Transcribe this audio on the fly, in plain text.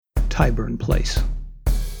Tyburn Place.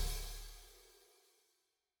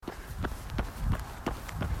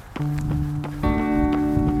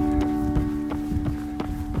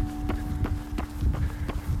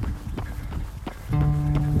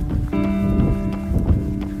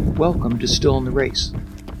 Welcome to Still in the Race,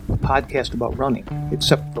 a podcast about running,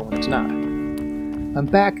 except for when it's not. I'm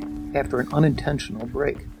back after an unintentional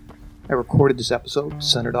break. I recorded this episode,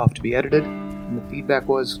 sent it off to be edited, and the feedback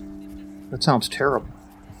was, "That sounds terrible."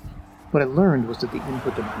 What I learned was that the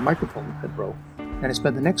input to my microphone had broke, and I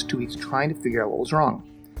spent the next 2 weeks trying to figure out what was wrong.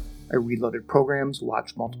 I reloaded programs,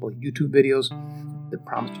 watched multiple YouTube videos that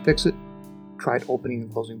promised to fix it, tried opening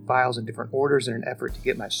and closing files in different orders in an effort to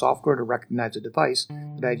get my software to recognize a device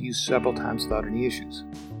that I had used several times without any issues.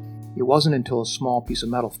 It wasn't until a small piece of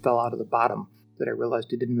metal fell out of the bottom that I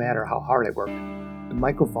realized it didn't matter how hard I worked. The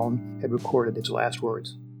microphone had recorded its last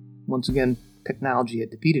words. Once again, technology had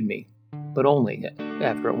defeated me, but only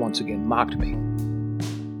after it once again mocked me.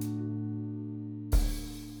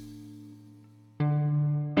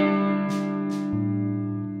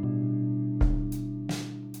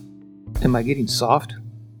 Am I getting soft?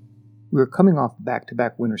 We were coming off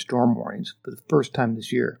back-to-back winter storm warnings for the first time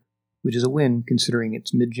this year, which is a win considering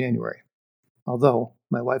it's mid-January. Although,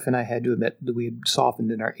 my wife and I had to admit that we had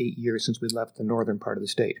softened in our 8 years since we left the northern part of the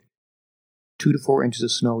state. 2 to 4 inches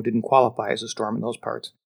of snow didn't qualify as a storm in those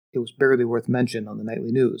parts. It was barely worth mention on the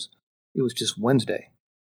nightly news. It was just Wednesday.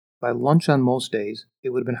 By lunch on most days, it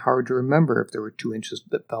would have been hard to remember if there were 2 inches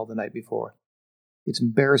that fell the night before. It's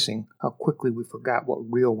embarrassing how quickly we forgot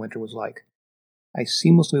what real winter was like. I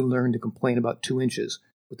seamlessly learned to complain about 2 inches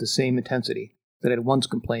with the same intensity that I'd once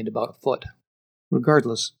complained about a foot.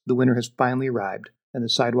 Regardless, the winter has finally arrived, and the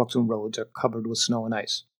sidewalks and roads are covered with snow and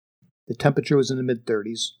ice. The temperature was in the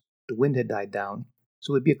mid-30s, the wind had died down,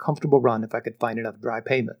 so it would be a comfortable run if I could find enough dry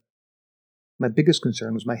pavement. My biggest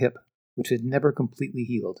concern was my hip, which had never completely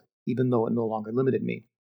healed, even though it no longer limited me.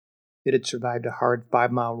 It had survived a hard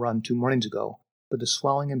 5-mile run 2 mornings ago, but the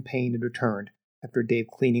swelling and pain had returned after Dave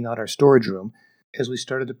cleaning out our storage room as we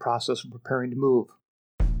started the process of preparing to move,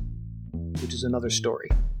 which is another story.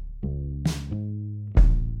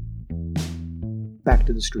 Back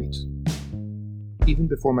to the streets. Even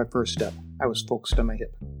before my first step, I was focused on my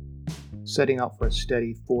hip, setting out for a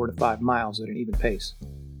steady 4 to 5 miles at an even pace.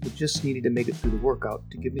 It just needed to make it through the workout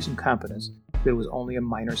to give me some confidence that it was only a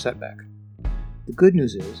minor setback. The good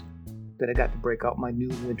news is that I got to break out my new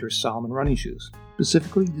winter Salomon running shoes,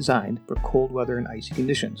 specifically designed for cold weather and icy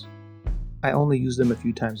conditions. I only use them a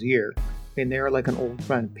few times a year, and they are like an old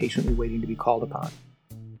friend patiently waiting to be called upon.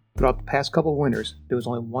 Throughout the past couple of winters, there was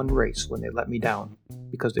only one race when they let me down,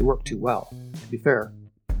 because they worked too well. To be fair,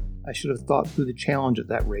 I should have thought through the challenge of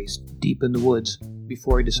that race deep in the woods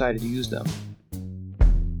before I decided to use them.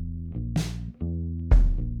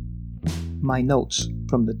 My notes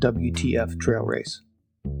from the WTF trail race.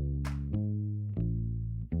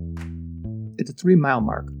 At the 3-mile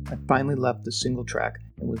mark, I finally left the single track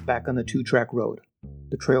and was back on the 2-track road.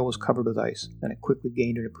 The trail was covered with ice, and I quickly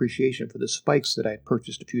gained an appreciation for the spikes that I had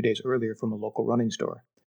purchased a few days earlier from a local running store.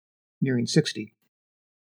 Nearing 60,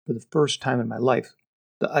 for the first time in my life,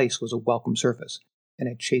 the ice was a welcome surface, and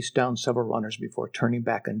I chased down several runners before turning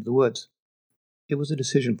back into the woods. It was a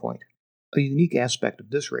decision point. A unique aspect of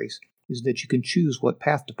this race is that you can choose what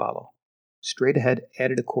path to follow. Straight ahead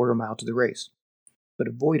added a quarter mile to the race, but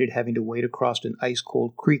avoided having to wade across an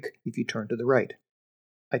ice-cold creek if you turned to the right.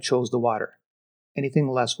 I chose the water. Anything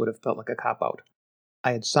less would have felt like a cop-out.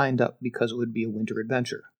 I had signed up because it would be a winter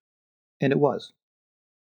adventure. And it was.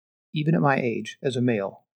 Even at my age, as a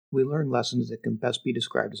male, we learn lessons that can best be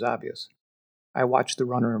described as obvious. I watched the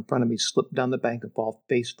runner in front of me slip down the bank and fall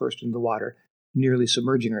face first into the water, nearly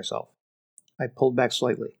submerging herself. I pulled back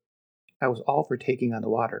slightly. I was all for taking on the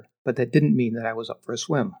water, but that didn't mean that I was up for a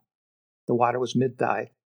swim. The water was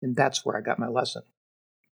mid-thigh, and that's where I got my lesson.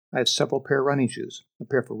 I have several pair of running shoes, a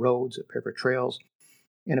pair for roads, a pair for trails,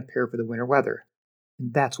 and a pair for the winter weather,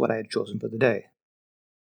 and that's what I had chosen for the day.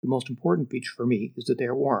 The most important feature for me is that they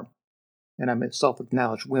are warm, and I'm a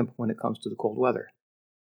self-acknowledged wimp when it comes to the cold weather.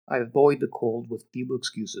 I avoid the cold with feeble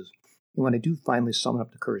excuses, and when I do finally summon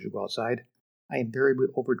up the courage to go outside, I invariably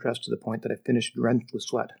overdress to the point that I finish drenched with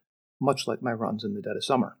sweat, much like my runs in the dead of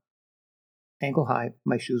summer. Ankle-high,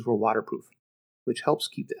 my shoes were waterproof, which helps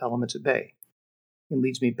keep the elements at bay, and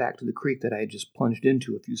leads me back to the creek that I had just plunged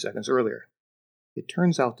into a few seconds earlier. It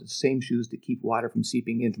turns out that the same shoes that keep water from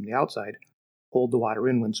seeping in from the outside hold the water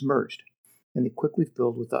in when submerged, and they quickly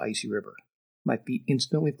filled with the icy river. My feet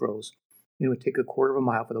instantly froze, and it would take a quarter of a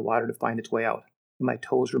mile for the water to find its way out, and my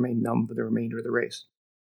toes remained numb for the remainder of the race.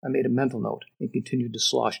 I made a mental note and continued to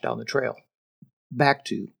slosh down the trail. Back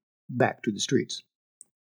to back to the streets.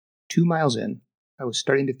 2 miles in, I was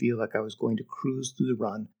starting to feel like I was going to cruise through the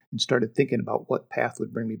run and started thinking about what path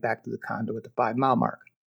would bring me back to the condo at the 5-mile mark.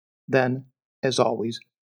 Then, as always,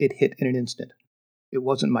 it hit in an instant. It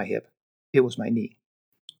wasn't my hip, it was my knee.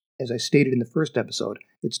 As I stated in the first episode,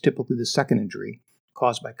 it's typically the second injury,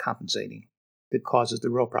 caused by compensating, that causes the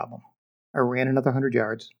real problem. I ran another 100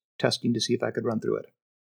 yards, testing to see if I could run through it.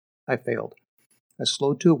 I failed. I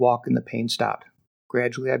slowed to a walk and the pain stopped.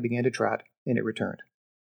 Gradually I began to trot, and it returned.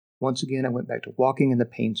 Once again I went back to walking and the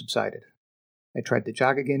pain subsided. I tried to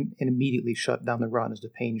jog again and immediately shut down the run as the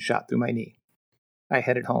pain shot through my knee. I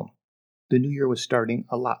headed home. The new year was starting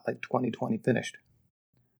a lot like 2020 finished.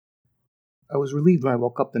 I was relieved when I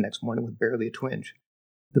woke up the next morning with barely a twinge.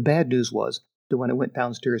 The bad news was that when I went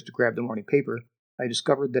downstairs to grab the morning paper, I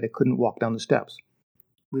discovered that I couldn't walk down the steps.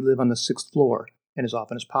 We live on the 6th floor, and as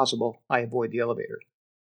often as possible, I avoid the elevator.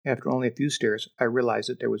 After only a few stairs, I realized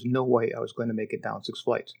that there was no way I was going to make it down 6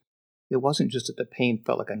 flights. It wasn't just that the pain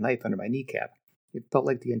felt like a knife under my kneecap. It felt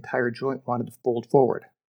like the entire joint wanted to fold forward.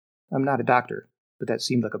 I'm not a doctor, but that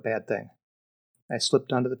seemed like a bad thing. I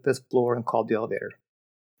slipped onto the 5th floor and called the elevator.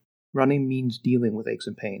 Running means dealing with aches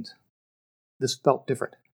and pains. This felt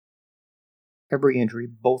different. Every injury,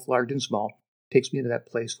 both large and small, takes me to that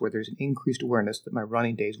place where there's an increased awareness that my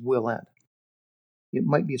running days will end. It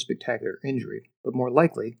might be a spectacular injury, but more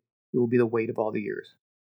likely, it will be the weight of all the years.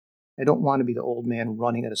 I don't want to be the old man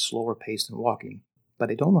running at a slower pace than walking, but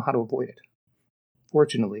I don't know how to avoid it.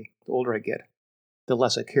 Fortunately, the older I get, the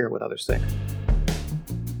less I care what others think.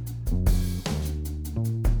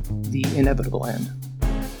 The inevitable end.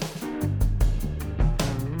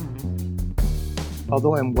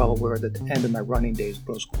 Although I am well aware that the end of my running days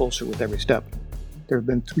grows closer with every step, there have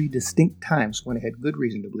been 3 distinct times when I had good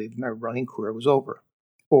reason to believe my running career was over,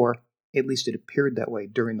 or at least it appeared that way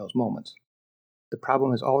during those moments. The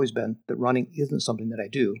problem has always been that running isn't something that I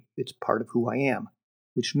do, it's part of who I am,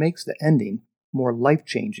 which makes the ending more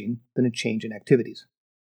life-changing than a change in activities.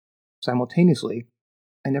 Simultaneously,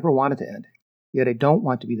 I never wanted to end, yet I don't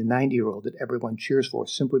want to be the 90-year-old that everyone cheers for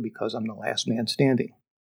simply because I'm the last man standing.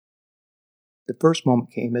 The first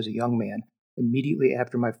moment came as a young man, immediately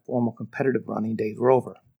after my formal competitive running days were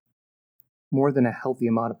over. More than a healthy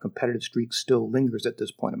amount of competitive streak still lingers at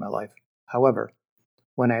this point in my life. However,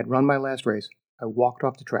 when I had run my last race, I walked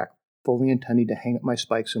off the track, fully intending to hang up my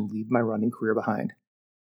spikes and leave my running career behind.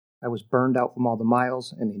 I was burned out from all the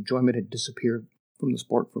miles, and the enjoyment had disappeared from the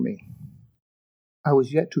sport for me. I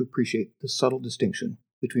was yet to appreciate the subtle distinction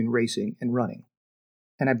between racing and running,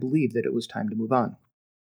 and I believed that it was time to move on.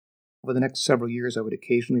 Over the next several years, I would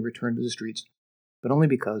occasionally return to the streets, but only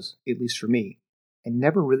because, at least for me, I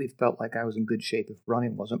never really felt like I was in good shape if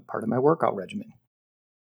running wasn't part of my workout regimen.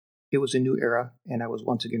 It was a new era, and I was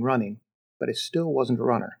once again running, but I still wasn't a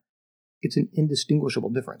runner. It's an indistinguishable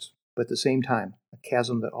difference, but at the same time, a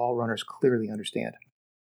chasm that all runners clearly understand.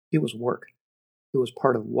 It was work. It was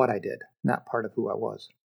part of what I did, not part of who I was.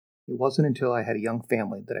 It wasn't until I had a young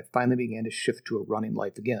family that I finally began to shift to a running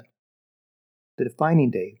life again. The defining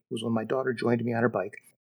day was when my daughter joined me on her bike,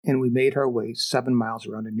 and we made our way 7 miles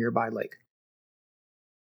around a nearby lake.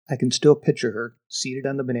 I can still picture her, seated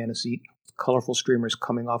on the banana seat, with colorful streamers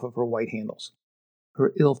coming off of her white handles,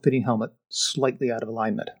 her ill-fitting helmet slightly out of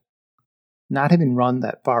alignment. Not having run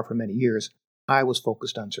that far for many years, I was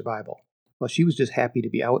focused on survival, while she was just happy to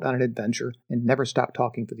be out on an adventure and never stopped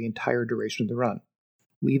talking for the entire duration of the run.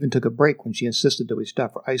 We even took a break when she insisted that we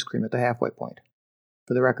stop for ice cream at the halfway point.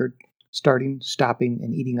 For the record, starting, stopping,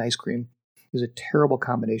 and eating ice cream is a terrible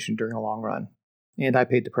combination during a long run, and I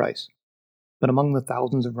paid the price. But among the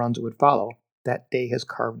thousands of runs that would follow, that day has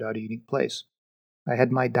carved out a unique place. I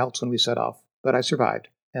had my doubts when we set off, but I survived,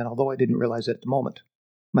 and although I didn't realize it at the moment,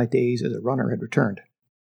 my days as a runner had returned.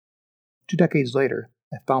 2 decades later,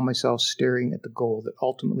 I found myself staring at the goal that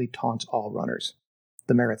ultimately taunts all runners,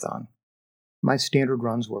 the marathon. My standard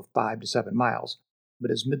runs were 5 to 7 miles,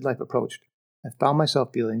 but as midlife approached, I found myself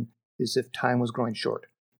feeling as if time was growing short,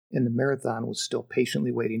 and the marathon was still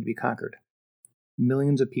patiently waiting to be conquered.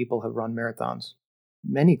 Millions of people have run marathons.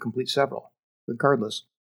 Many complete several. Regardless,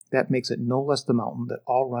 that makes it no less the mountain that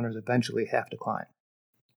all runners eventually have to climb.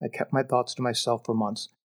 I kept my thoughts to myself for months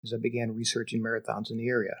as I began researching marathons in the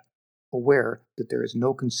area, aware that there is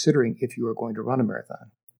no considering if you are going to run a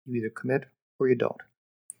marathon. You either commit or you don't.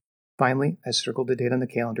 Finally, I circled the date on the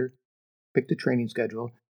calendar, picked a training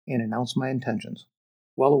schedule, and announced my intentions,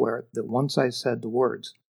 well aware that once I said the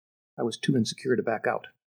words, I was too insecure to back out.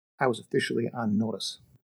 I was officially on notice.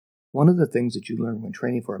 One of the things that you learn when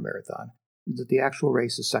training for a marathon is that the actual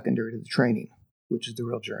race is secondary to the training, which is the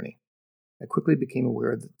real journey. I quickly became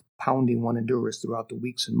aware that the pounding one endures throughout the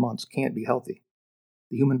weeks and months can't be healthy.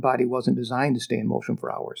 The human body wasn't designed to stay in motion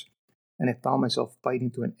for hours, and I found myself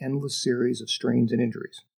fighting through an endless series of strains and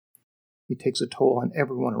injuries. It takes a toll on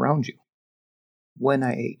everyone around you. When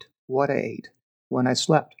I ate, what I ate, when I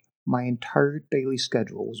slept, my entire daily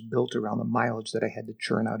schedule was built around the mileage that I had to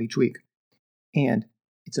churn out each week. And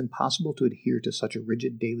it's impossible to adhere to such a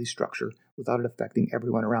rigid daily structure without it affecting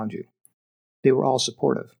everyone around you. They were all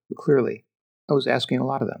supportive, but clearly, I was asking a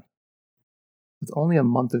lot of them. With only a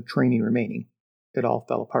month of training remaining, it all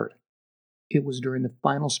fell apart. It was during the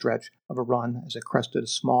final stretch of a run as I crested a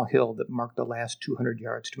small hill that marked the last 200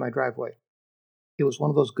 yards to my driveway. It was one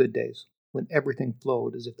of those good days, when everything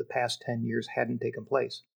flowed as if the past 10 years hadn't taken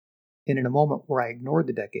place. And in a moment where I ignored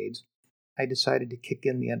the decades, I decided to kick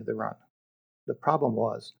in the end of the run. The problem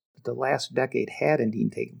was that the last decade had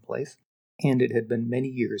indeed taken place, and it had been many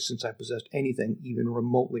years since I possessed anything even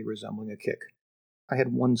remotely resembling a kick. I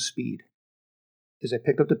had one speed. As I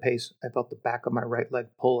picked up the pace, I felt the back of my right leg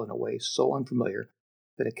pull in a way so unfamiliar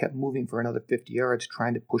that I kept moving for another 50 yards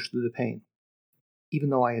trying to push through the pain. Even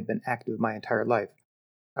though I had been active my entire life,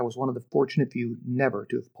 I was one of the fortunate few never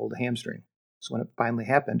to have pulled a hamstring. So when it finally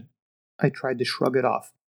happened, I tried to shrug it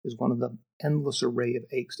off as one of the endless array of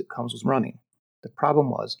aches that comes with running. The problem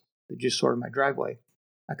was that just short of my driveway,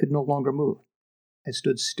 I could no longer move. I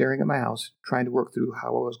stood staring at my house, trying to work through how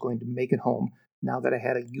I was going to make it home now that I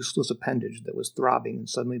had a useless appendage that was throbbing and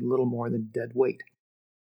suddenly little more than dead weight.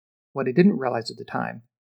 What I didn't realize at the time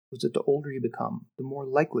was that the older you become, the more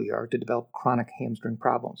likely you are to develop chronic hamstring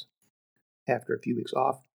problems. After a few weeks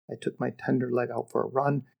off, I took my tender leg out for a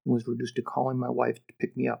run and was reduced to calling my wife to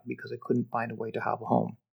pick me up because I couldn't find a way to hobble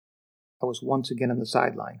home. I was once again on the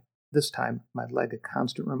sideline, this time my leg a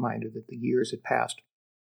constant reminder that the years had passed,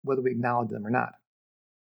 whether we acknowledged them or not.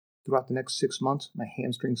 Throughout the next 6 months, my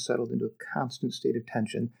hamstrings settled into a constant state of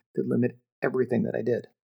tension that limited everything that I did.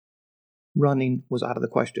 Running was out of the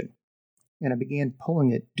question, and I began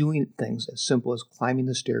pulling at doing things as simple as climbing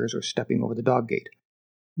the stairs or stepping over the dog gate.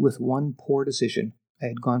 With one poor decision, I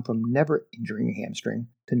had gone from never injuring a hamstring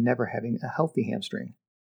to never having a healthy hamstring.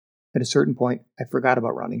 At a certain point, I forgot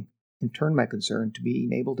about running and turned my concern to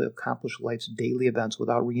being able to accomplish life's daily events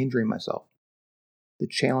without re-injuring myself. The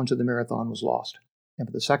challenge of the marathon was lost, and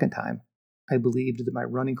for the second time, I believed that my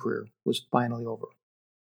running career was finally over.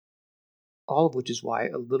 All of which is why,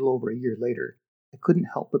 a little over a year later, I couldn't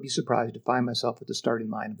help but be surprised to find myself at the starting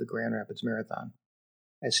line of the Grand Rapids Marathon.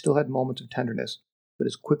 I still had moments of tenderness, but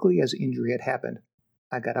as quickly as the injury had happened,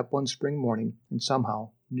 I got up one spring morning and somehow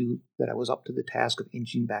knew that I was up to the task of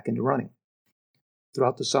inching back into running.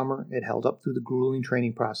 Throughout the summer, it held up through the grueling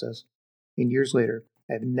training process, and years later,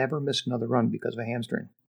 I have never missed another run because of a hamstring.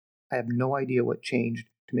 I have no idea what changed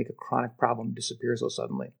to make a chronic problem disappear so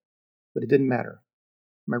suddenly, but it didn't matter.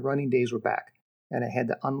 My running days were back, and I had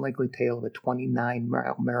the unlikely tale of a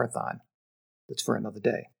 29-mile marathon. That's for another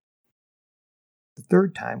day. The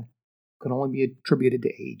third time could only be attributed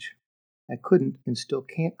to age. I couldn't and still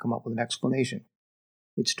can't come up with an explanation.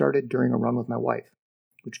 It started during a run with my wife,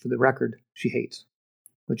 which for the record, she hates.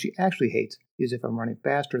 What she actually hates is if I'm running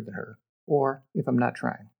faster than her, or if I'm not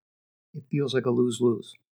trying. It feels like a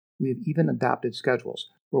lose-lose. We have even adopted schedules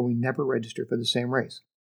where we never register for the same race.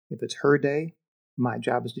 If it's her day, my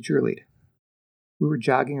job is to cheerlead. We were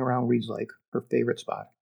jogging around Reed's Lake, her favorite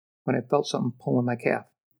spot, when I felt something pulling my calf.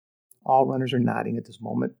 All runners are nodding at this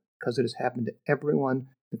moment because it has happened to everyone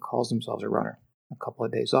that calls themselves a runner. A couple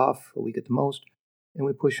of days off, a week at the most, and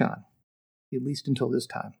we push on, at least until this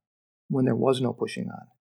time, when there was no pushing on.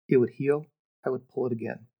 It would heal, I would pull it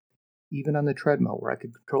again. Even on the treadmill where I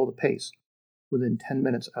could control the pace, within 10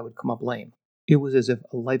 minutes I would come up lame. It was as if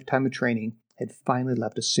a lifetime of training had finally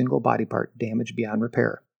left a single body part damaged beyond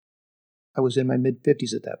repair. I was in my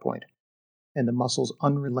mid-50s at that point, and the muscle's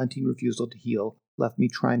unrelenting refusal to heal left me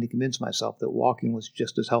trying to convince myself that walking was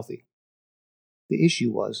just as healthy. The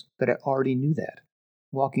issue was that I already knew that.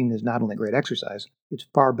 Walking is not only great exercise, it's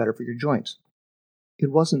far better for your joints.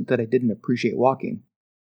 It wasn't that I didn't appreciate walking.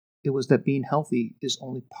 It was that being healthy is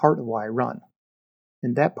only part of why I run,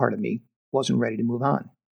 and that part of me wasn't ready to move on.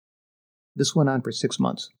 This went on for 6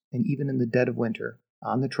 months, and even in the dead of winter,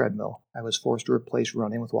 on the treadmill, I was forced to replace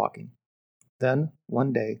running with walking. Then,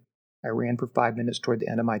 one day, I ran for 5 minutes toward the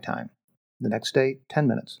end of my time. The next day, 10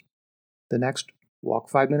 minutes. The next, walk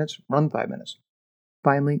 5 minutes, run 5 minutes.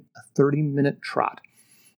 Finally, a 30-minute trot,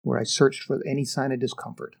 where I searched for any sign of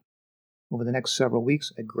discomfort. Over the next several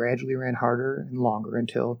weeks, I gradually ran harder and longer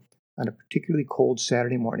until, on a particularly cold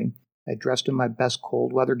Saturday morning, I dressed in my best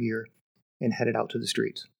cold weather gear and headed out to the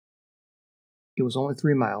streets. It was only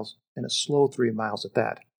 3 miles, and a slow 3 miles at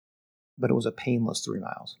that, but it was a painless 3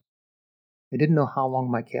 miles. I didn't know how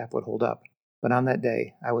long my calf would hold up, but on that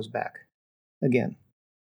day, I was back. Again.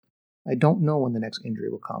 I don't know when the next injury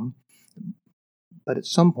will come, but at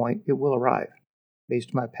some point it will arrive. Based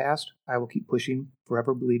on my past, I will keep pushing,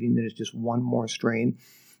 forever believing that it's just one more strain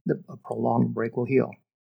that a prolonged break will heal.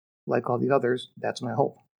 Like all the others, that's my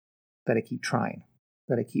hope. That I keep trying,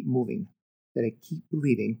 that I keep moving, that I keep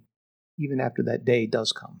believing, even after that day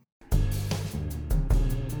does come.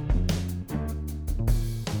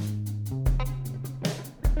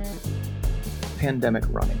 Pandemic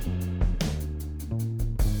running.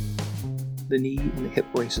 The knee and the hip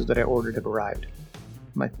braces that I ordered have arrived.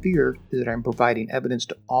 My fear is that I'm providing evidence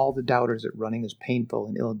to all the doubters that running is painful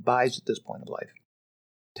and ill-advised at this point of life.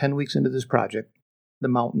 10 weeks into this project, the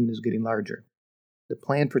mountain is getting larger. The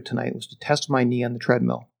plan for tonight was to test my knee on the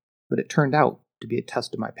treadmill, but it turned out to be a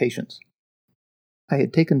test of my patience. I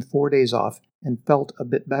had taken 4 days off and felt a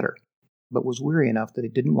bit better, but was weary enough that I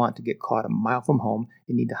didn't want to get caught a mile from home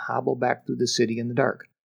and need to hobble back through the city in the dark.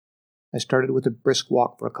 I started with a brisk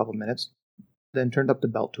walk for a couple minutes, then turned up the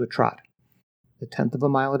belt to a trot. A tenth of a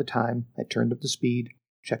mile at a time, I turned up the speed,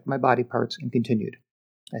 checked my body parts, and continued.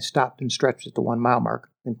 I stopped and stretched at the 1 mile mark,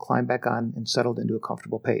 then climbed back on and settled into a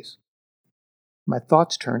comfortable pace. My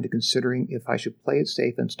thoughts turned to considering if I should play it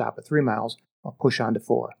safe and stop at 3 miles or push on to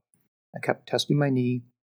 4. I kept testing my knee,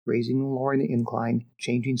 raising and lowering the incline,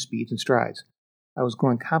 changing speeds and strides. I was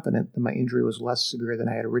growing confident that my injury was less severe than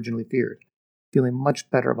I had originally feared, feeling much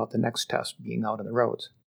better about the next test being out on the roads.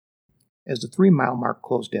 As the 3 mile mark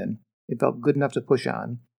closed in, it felt good enough to push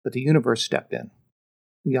on, but the universe stepped in.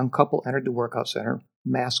 The young couple entered the workout center,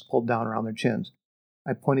 masks pulled down around their chins.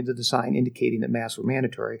 I pointed to the sign indicating that masks were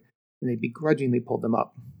mandatory, and they begrudgingly pulled them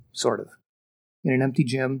up. Sort of. In an empty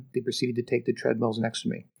gym, they proceeded to take the treadmills next to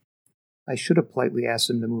me. I should have politely asked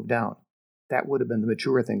them to move down. That would have been the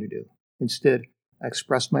mature thing to do. Instead, I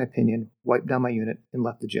expressed my opinion, wiped down my unit, and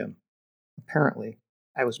left the gym. Apparently,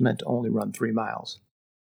 I was meant to only run 3 miles.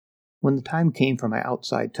 When the time came for my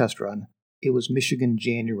outside test run, it was Michigan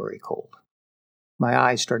January cold. My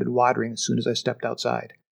eyes started watering as soon as I stepped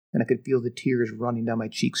outside, and I could feel the tears running down my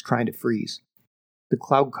cheeks trying to freeze. The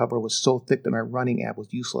cloud cover was so thick that my running app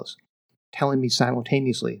was useless, telling me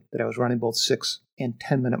simultaneously that I was running both 6 and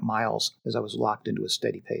 10-minute miles as I was locked into a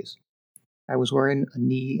steady pace. I was wearing a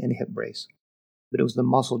knee and a hip brace, but it was the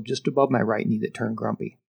muscle just above my right knee that turned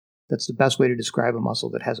grumpy. That's the best way to describe a muscle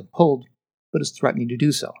that hasn't pulled, but is threatening to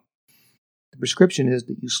do so. The prescription is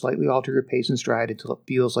that you slightly alter your pace and stride until it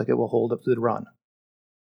feels like it will hold up through the run.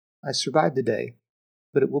 I survived the day,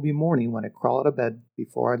 but it will be morning when I crawl out of bed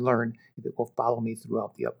before I learn if it will follow me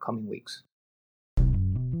throughout the upcoming weeks.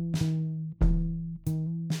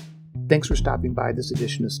 Thanks for stopping by this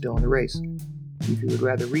edition of Still in the Race. If you would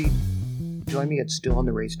rather read, join me at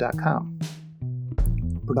stillintherace.com.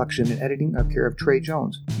 Production and editing are care of Trey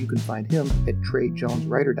Jones. You can find him at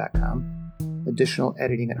treyjoneswriter.com. Additional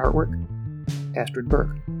editing and artwork, Astrid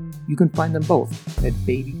Burke. You can find them both at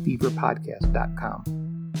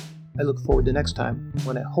babyfeverpodcast.com. I look forward to next time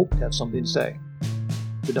when I hope to have something to say,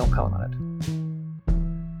 but don't count on it.